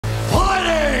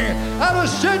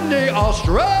Sydney,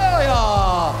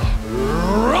 Australia,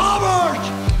 Robert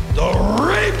the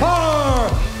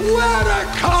Reaper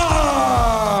Whittaker!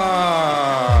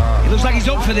 He looks like he's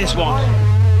up for this one.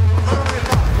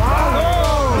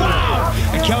 Wow!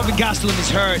 And Kelvin Gastelum is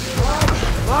hurt.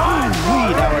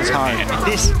 Ooh, that was hard.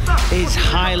 This is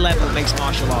high level mixed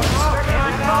martial arts.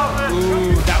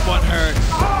 Ooh, that one hurt.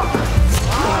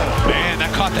 Man,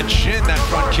 that caught the chin, that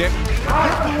front kick.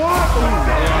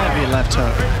 Heavy left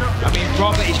hook. I mean,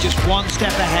 Robert is just one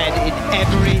step ahead in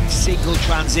every single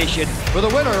transition. For the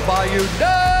winner by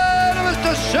unanimous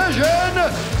decision,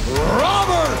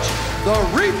 Robert the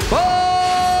Reaper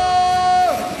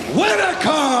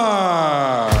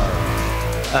Whittaker!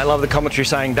 I love the commentary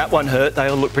saying that one hurt. They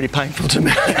all look pretty painful to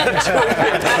me.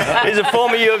 He's a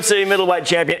former UFC middleweight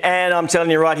champion, and I'm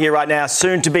telling you right here, right now,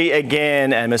 soon to be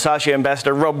again. And Musashi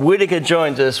ambassador Rob Whittaker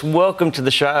joins us. Welcome to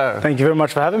the show. Thank you very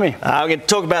much for having me. We're going to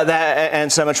talk about that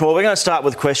and so much more. We're going to start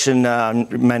with a question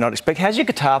you may not expect. How's your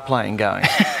guitar playing going?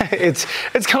 It's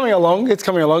coming along. It's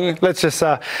coming along. Let's just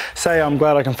say I'm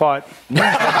glad I can fight.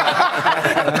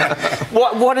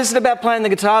 What is it about playing the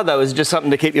guitar, though? Is it just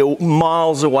something to keep you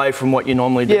miles away from what you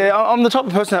normally do? Yeah, I'm the type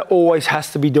of person that always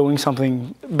has to be doing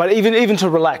something. But even to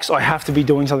relax, I have to be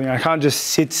doing something. I can't just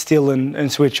sit still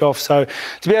and switch off. So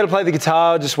to be able to play the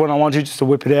guitar just when I want to, just to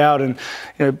whip it out and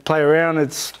play around,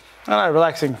 it's, I don't know,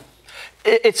 relaxing.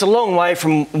 It's a long way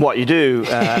from what you do.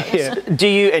 Yeah. Do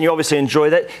you, and you obviously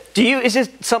enjoy that, is this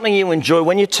something you enjoy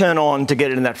when you turn on to get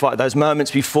into that fight, those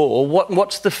moments before?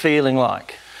 What's the feeling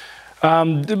like?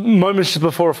 The moments just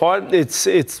before a fight,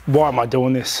 it's why am I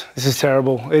doing this? This is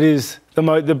terrible. It is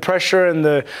the pressure and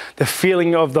the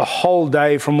feeling of the whole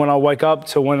day from when I wake up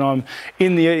to when I'm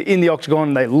in the octagon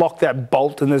and they lock that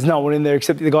bolt and there's no one in there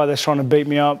except the guy that's trying to beat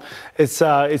me up. It's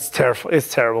terrible.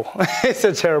 It's terrible. It's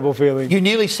a terrible feeling. You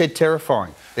nearly said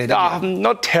terrifying.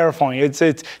 Not terrifying. It's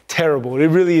terrible. It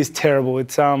really is terrible.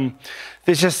 It's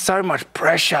there's just so much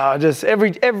pressure. Just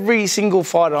every single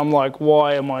fight, I'm like,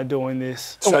 why am I doing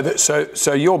this?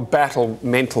 So your battle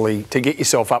mentally to get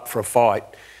yourself up for a fight,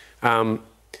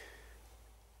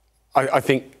 I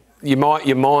think your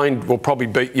mind will probably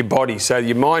beat your body. So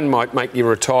your mind might make you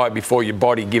retire before your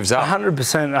body gives up. 100%,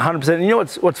 100%. And you know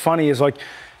what's funny is, like,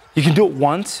 you can do it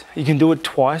once, you can do it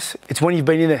twice. It's when you've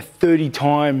been in there 30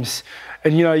 times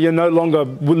and you're no longer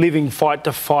living fight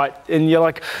to fight and you're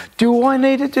like, do I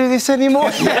need to do this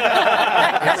anymore?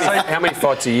 How many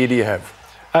fights a year do you have?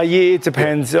 Yeah, it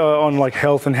depends on like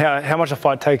health and how much a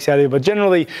fight takes out of you. But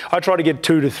generally, I try to get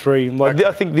 2 to 3. Like, okay.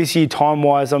 I think this year,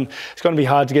 time-wise, it's going to be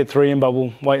hard to get 3 in, but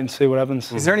we'll wait and see what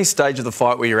happens. Is there any stage of the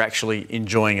fight where you're actually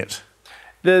enjoying it?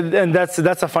 And that's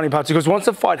a funny part, because once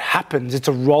the fight happens, it's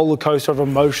a roller coaster of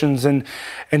emotions, and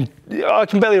I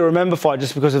can barely remember fight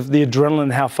just because of the adrenaline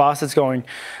and how fast it's going.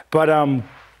 But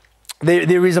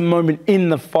there is a moment in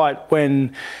the fight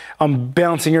when I'm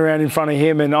bouncing around in front of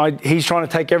him and he's trying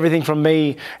to take everything from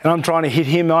me and I'm trying to hit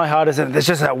him my hardest, and there's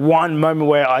just that one moment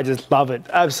where I just love it.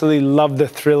 Absolutely love the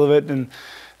thrill of it and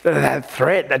that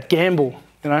threat, that gamble.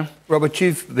 Robert,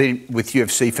 you've been with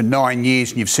UFC for 9 years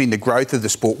and you've seen the growth of the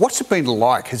sport. What's it been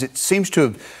like? It seems to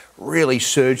have really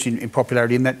surged in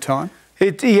popularity in that time?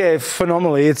 Yeah,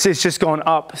 phenomenally. It's just gone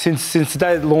up since the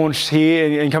day it launched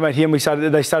here and come out here, and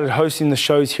they started hosting the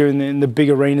shows here in the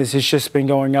big arenas. It's just been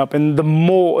going up, and the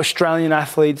more Australian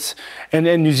athletes and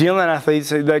New Zealand athletes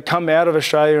that come out of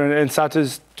Australia and start to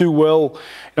do well.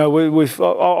 I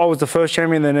was the first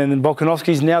champion, and then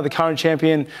Volkanovski's now the current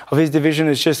champion of his division.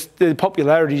 It's just the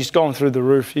popularity just going through the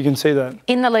roof. You can see that.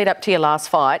 In the lead up to your last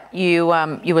fight, you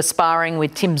were sparring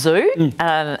with Tim Tszyu,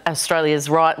 Australia's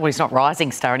he's not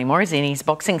rising star anymore, is he? He's a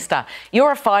boxing star.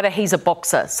 You're a fighter, he's a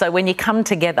boxer. So when you come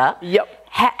together, yep.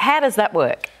 How does that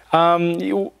work?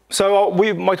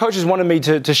 My coaches wanted me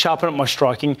to sharpen up my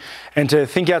striking and to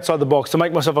think outside the box, to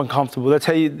make myself uncomfortable. That's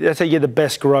how you get the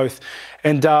best growth.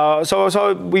 And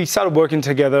so we started working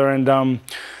together, and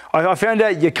I found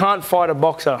out you can't fight a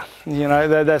boxer.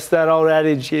 That's that old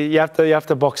adage. You have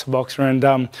to box a boxer.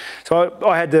 And so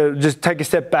I had to just take a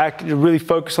step back, really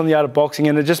focus on the art of boxing,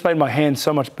 and it just made my hands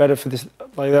so much better for this,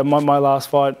 my last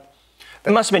fight. It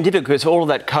must have been difficult because all of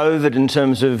that COVID, in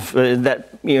terms of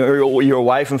that, you're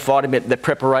away from fighting, but the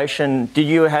preparation. Did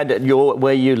you had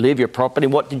where you live, your property?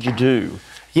 What did you do?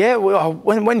 Yeah, well,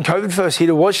 when COVID first hit,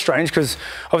 it was strange because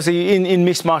obviously in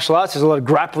mixed martial arts there's a lot of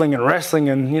grappling and wrestling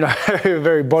and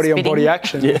very body-on-body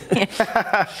action. Yeah.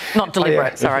 Not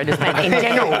deliberate, sorry, I just meant in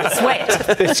general,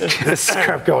 sweat. There's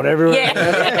crap going everywhere.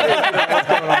 Yeah.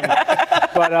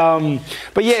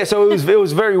 But yeah, so it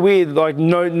was very weird. Like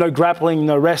no grappling,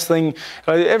 no wrestling.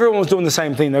 Everyone was doing the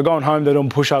same thing. They're going home, they're doing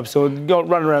push-ups, so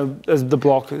running around as the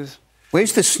blockers.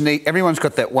 Where's the sneak? Everyone's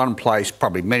got that one place,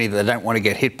 probably many that they don't want to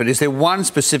get hit, but is there one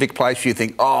specific place where you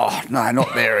think, oh, no,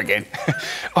 not there again?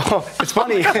 Oh, it's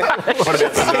funny. What about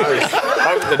the nose?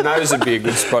 I hope the nose would be a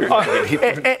good spot to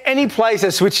get hit. Any place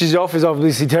that switches off is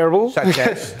obviously terrible. Such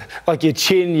as? Like your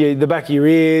chin, the back of your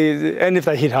ear, and if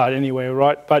they hit hard anywhere,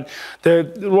 right? But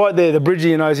right there, the bridge of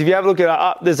your nose, if you have a look at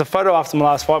it, there's a photo after my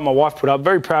last fight my wife put up,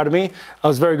 very proud of me. I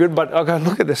was very good, but I go,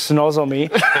 look at the snoz on me.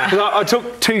 I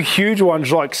took 2 huge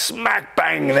ones, like smack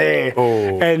bang there.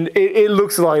 Oh. And it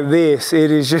looks like this. It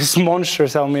is just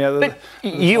monstrous, But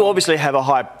you obviously have a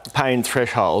high pain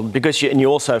threshold because you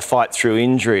also fight through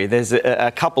injury. There's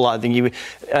a couple, I think you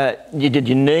did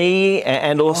your knee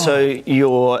and also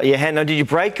your hand. Now, did you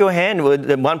break your hand?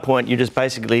 At one point, you're just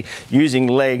basically using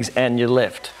legs and your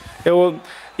left. Yeah, well,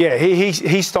 yeah,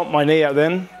 he stomped my knee out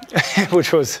then.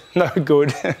 Which was no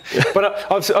good. But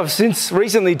I've since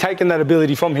recently taken that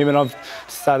ability from him and I've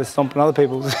started stomping other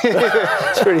people's.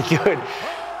 It's pretty good.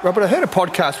 Robert, I heard a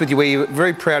podcast with you where you were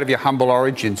very proud of your humble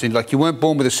origins and like you weren't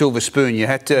born with a silver spoon, you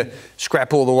had to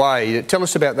scrap all the way. Tell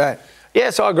us about that.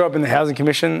 Yeah, so I grew up in the Housing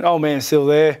Commission. Old man's still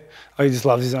there. He just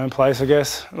loves his own place, I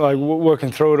guess, like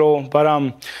working through it all. But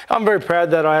I'm very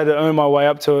proud that I had to earn my way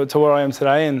up to where I am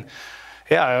today. And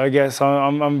yeah, I guess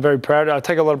I'm very proud. I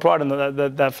take a lot of pride in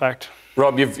that fact.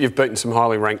 Rob, you've beaten some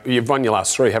highly ranked. You've won your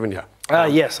last 3, haven't you?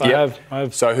 Yes, I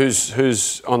have. So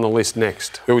who's on the list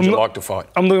next? Who would you like to fight?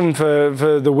 I'm looking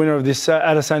for the winner of this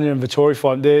Adesanya and Vettori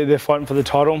fight. They're fighting for the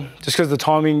title. Just because the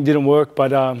timing didn't work,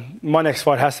 but my next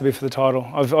fight has to be for the title.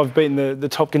 I've beaten the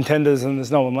top contenders and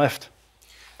there's no one left.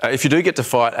 If you do get to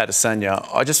fight Adesanya,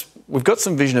 we've got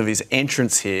some vision of his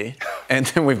entrance here, and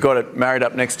then we've got it married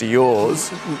up next to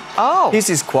yours. Oh. His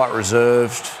is quite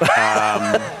reserved.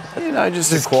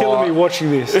 Just quiet. Killing me watching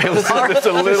this. It's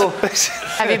a little.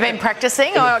 Have you been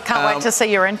practicing? I can't wait to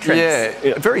see your entrance.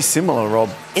 Yeah, very similar, Rob,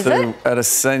 Is to it?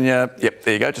 Adesanya. Yep,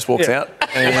 there you go. Just walks out.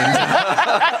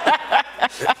 And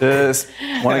just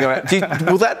want to go out.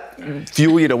 Will that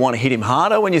fuel you to want to hit him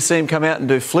harder when you see him come out and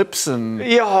do flips? And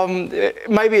Yeah,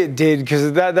 maybe it did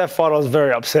because that fight I was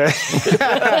very upset.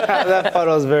 That fight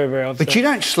I was very, very upset. But you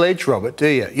don't sledge, Robert, do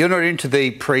you? You're not into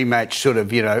the pre-match sort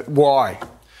of, why?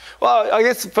 Well, I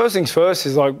guess first things first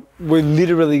is like we're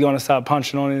literally going to start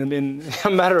punching on in a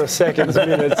matter of seconds,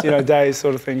 minutes, days,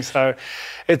 sort of thing. So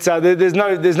it's there's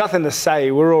nothing to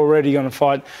say. We're already going to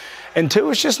fight. And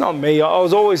 2, it's just not me. I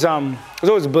was always a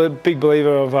big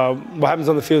believer of what happens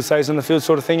on the field stays on the field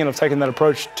sort of thing, and I've taken that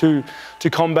approach to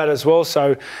combat as well.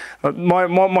 So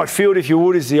my field, if you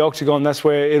would, is the octagon. That's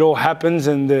where it all happens,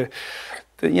 and the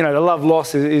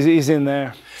love-loss is in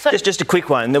there. So just a quick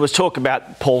one. There was talk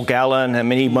about Paul Gallen. I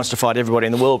mean, he wants to fight everybody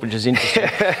in the world, which is interesting.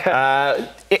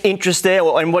 Interest there?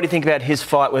 And what do you think about his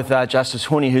fight with Justice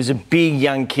Huni, who's a big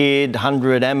young kid,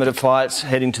 100 amateur fights,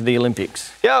 heading to the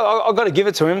Olympics? Yeah, I've got to give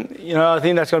it to him. I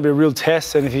think that's going to be a real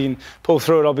test, and if he can pull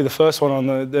through it, I'll be the first one on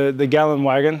the Gallen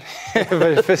wagon,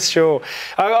 for sure.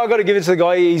 I've got to give it to the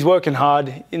guy. He's working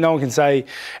hard. No one can say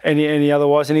any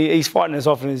otherwise, and he's fighting as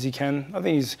often as he can. I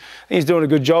think he's doing a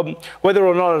good job. Whether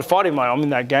or not I fight him, I'm in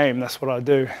that game. That's what I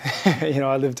do.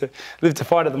 I live to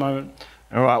fight at the moment.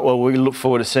 All right, well, we look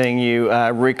forward to seeing you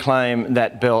reclaim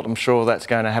that belt. I'm sure that's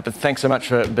going to happen. Thanks so much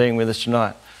for being with us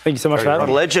tonight. Thank you so much for having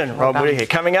me. Legend, Rob Whittaker.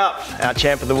 Coming up, our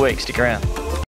champ of the week. Stick around.